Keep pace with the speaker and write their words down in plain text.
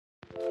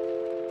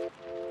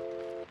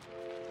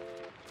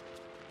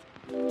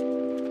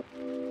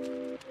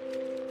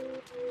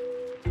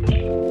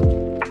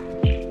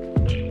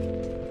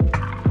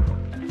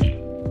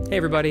Hey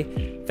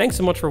everybody, thanks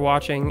so much for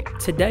watching.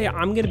 Today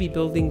I'm going to be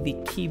building the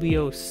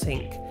Keebio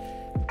Sinc.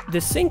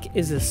 The Sinc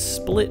is a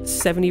split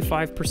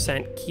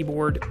 75%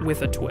 keyboard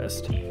with a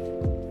twist.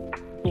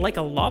 Like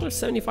a lot of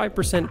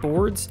 75%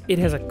 boards, it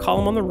has a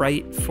column on the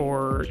right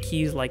for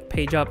keys like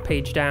page up,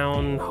 page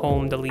down,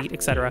 home, delete,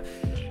 etc.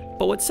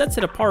 But what sets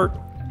it apart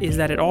is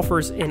that it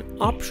offers an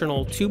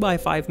optional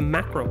 2x5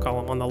 macro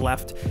column on the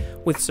left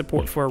with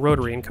support for a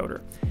rotary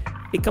encoder.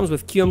 It comes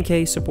with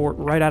QMK support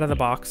right out of the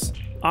box,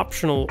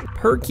 optional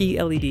per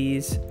key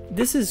LEDs.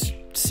 This is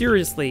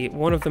seriously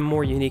one of the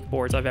more unique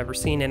boards I've ever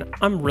seen, and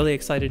I'm really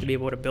excited to be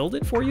able to build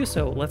it for you,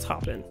 so let's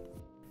hop in.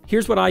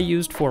 Here's what I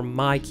used for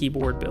my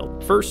keyboard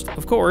build. First,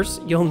 of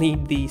course, you'll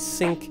need the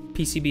Sinc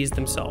PCBs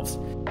themselves.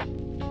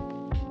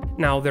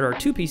 Now, there are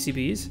two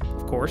PCBs,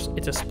 of course,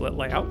 it's a split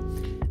layout,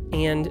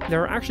 and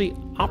there are actually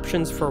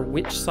options for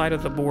which side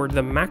of the board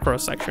the macro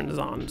section is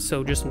on,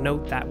 so just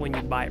note that when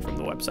you buy it from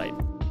the website.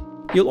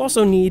 You'll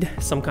also need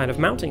some kind of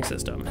mounting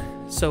system,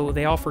 so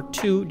they offer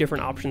two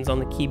different options on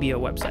the Keebio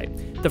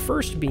website. The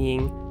first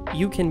being,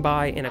 you can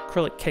buy an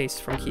acrylic case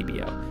from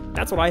Keebio.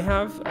 That's what I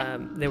have.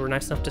 They were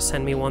nice enough to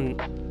send me one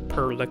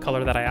per the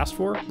color that I asked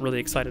for. Really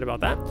excited about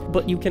that.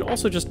 But you can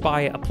also just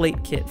buy a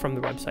plate kit from the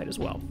website as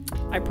well.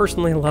 I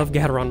personally love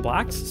Gateron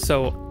blacks,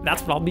 so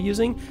that's what I'll be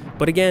using.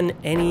 But again,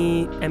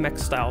 any MX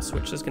style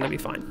switch is going to be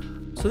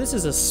fine. So this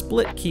is a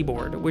split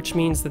keyboard, which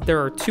means that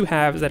there are two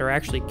halves that are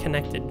actually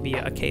connected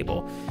via a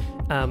cable.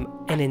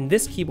 And in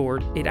this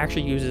keyboard, it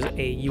actually uses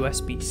a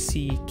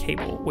USB-C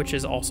cable, which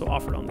is also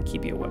offered on the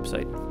Keebio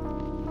website.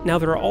 Now,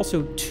 there are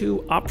also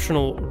two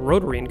optional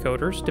rotary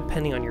encoders,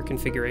 depending on your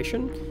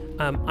configuration.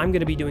 I'm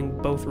going to be doing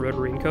both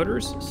rotary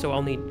encoders, so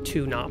I'll need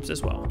two knobs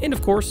as well. And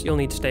of course, you'll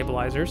need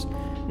stabilizers.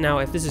 Now,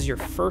 if this is your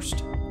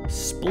first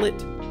split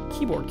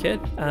keyboard kit,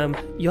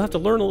 you'll have to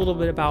learn a little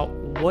bit about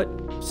what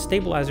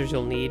stabilizers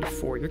you'll need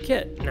for your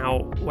kit. Now,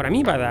 what I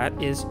mean by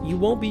that is you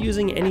won't be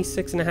using any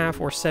 6.5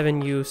 or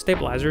 7U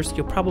stabilizers.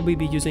 You'll probably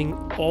be using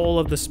all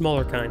of the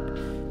smaller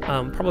kind,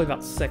 probably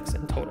about 6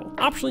 in total.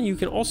 Optionally, you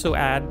can also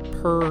add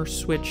per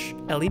switch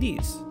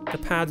LEDs. The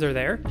pads are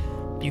there.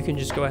 You can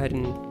just go ahead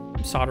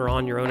and solder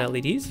on your own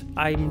LEDs.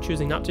 I'm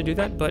choosing not to do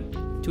that, but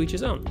to each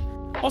his own.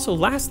 Also,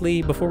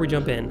 lastly, before we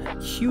jump in,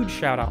 huge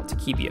shout out to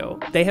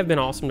Keebio. They have been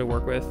awesome to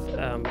work with.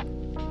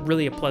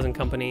 Really a pleasant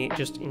company,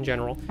 just in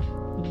general.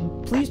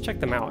 Please check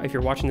them out if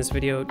you're watching this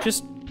video.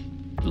 Just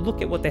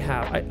look at what they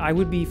have. I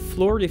would be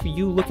floored if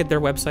you look at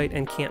their website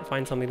and can't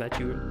find something that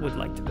you would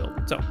like to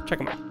build. So check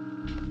them out.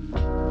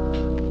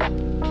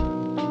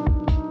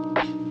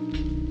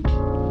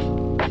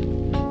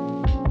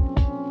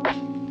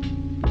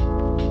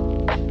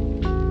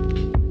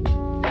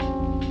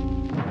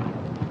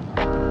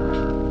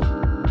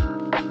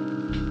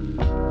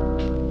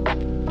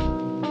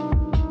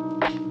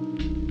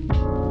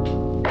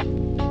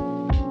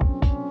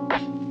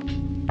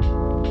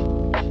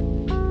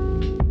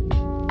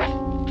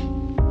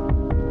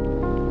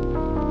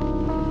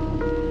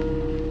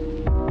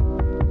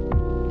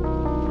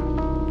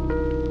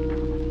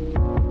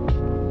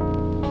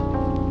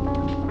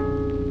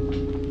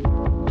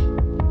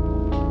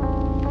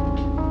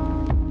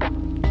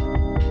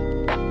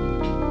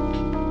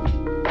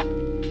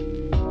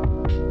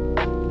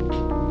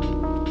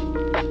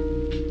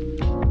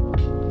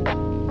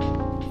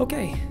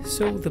 Okay,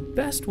 so the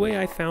best way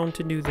I found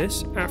to do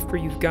this after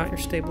you've got your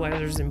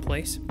stabilizers in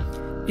place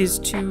is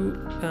to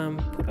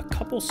put a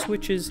couple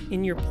switches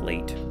in your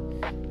plate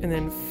and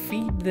then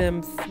feed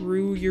them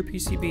through your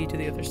PCB to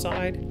the other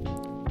side,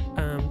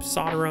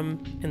 solder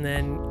them, and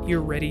then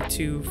you're ready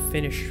to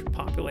finish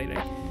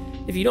populating.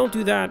 If you don't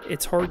do that,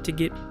 it's hard to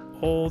get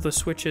all the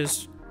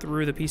switches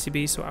through the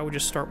PCB, so I would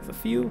just start with a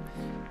few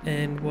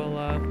and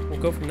we'll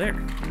go from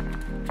there.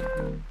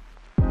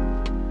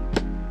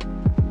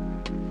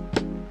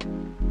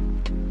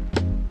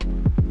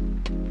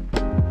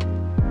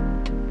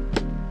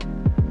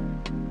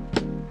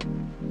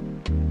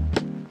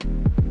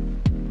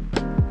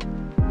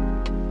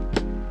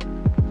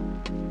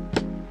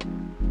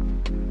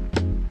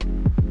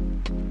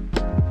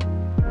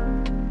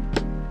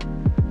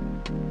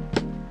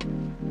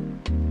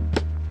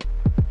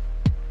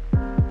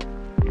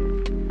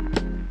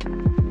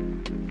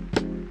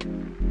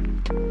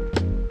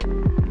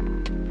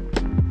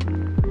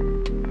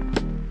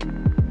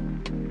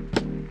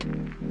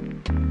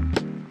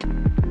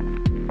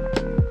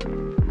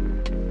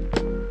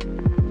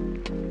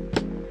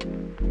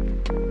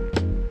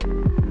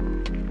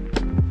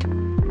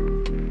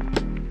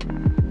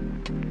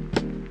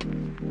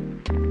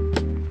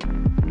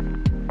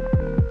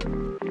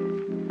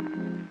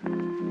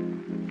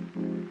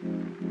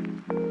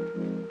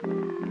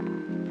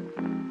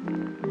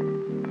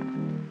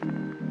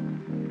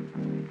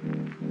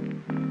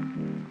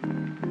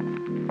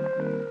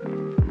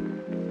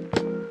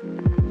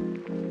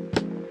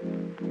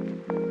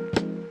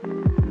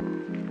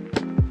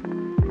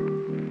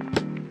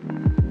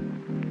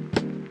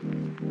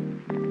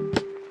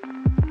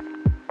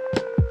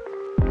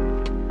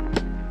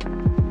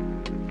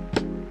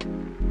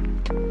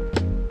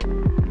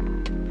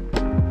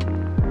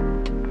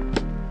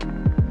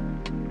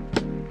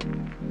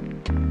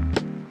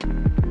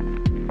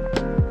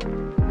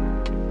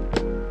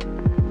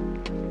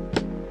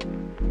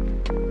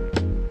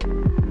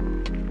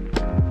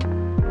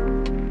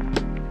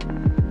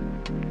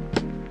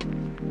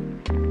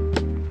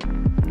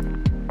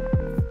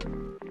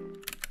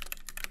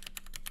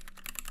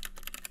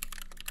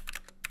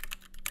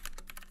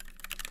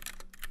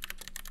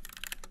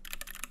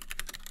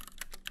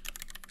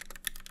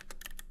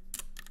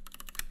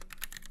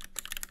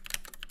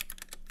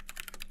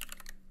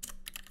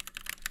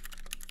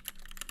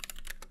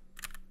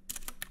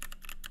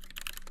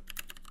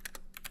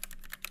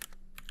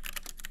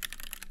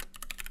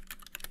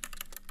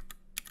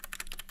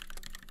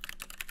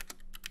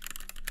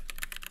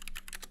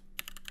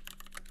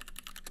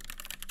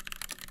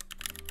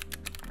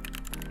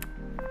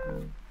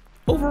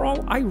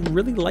 overall, I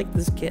really like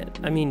this kit.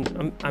 I mean,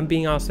 I'm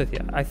being honest with you.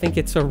 I think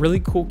it's a really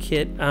cool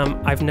kit.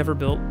 I've never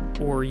built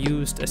or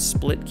used a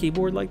split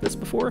keyboard like this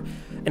before,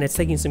 and it's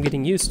taking some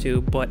getting used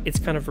to, but it's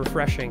kind of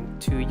refreshing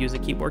to use a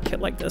keyboard kit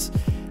like this.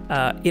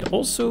 It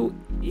also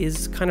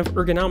is kind of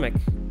ergonomic,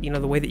 you know,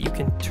 the way that you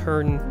can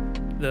turn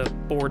the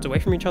boards away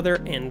from each other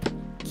and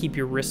keep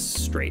your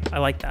wrists straight. I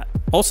like that.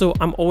 Also,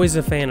 I'm always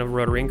a fan of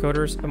rotary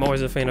encoders. I'm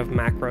always a fan of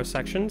macro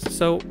sections,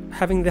 so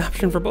having the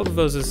option for both of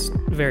those is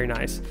very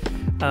nice.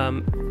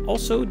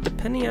 Also,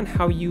 depending on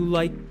how you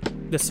like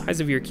the size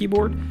of your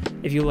keyboard,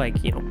 if you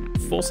like, you know,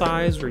 full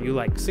size or you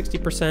like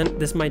 60%,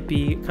 this might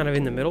be kind of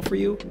in the middle for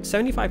you.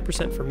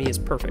 75% for me is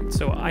perfect,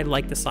 so I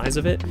like the size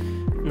of it.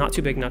 Not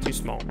too big, not too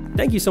small.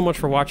 Thank you so much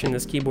for watching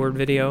this keyboard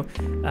video.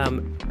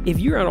 If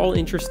you're at all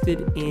interested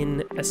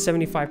in a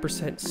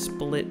 75%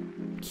 split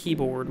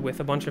keyboard with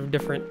a bunch of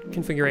different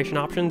configuration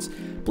options,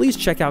 please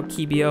check out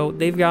Keebio.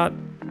 They've got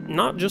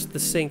not just the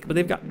Sinc, but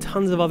they've got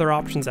tons of other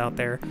options out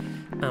there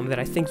that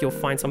I think you'll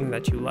find something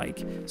that you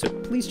like. So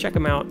please check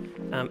them out,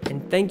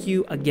 and thank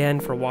you again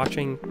for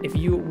watching. If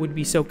you would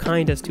be so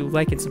kind as to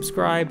like and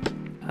subscribe,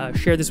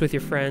 share this with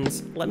your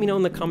friends, let me know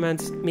in the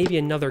comments maybe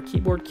another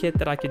keyboard kit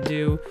that I could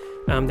do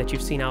that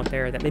you've seen out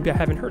there that maybe I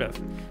haven't heard of.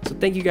 So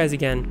thank you guys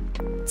again.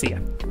 See ya.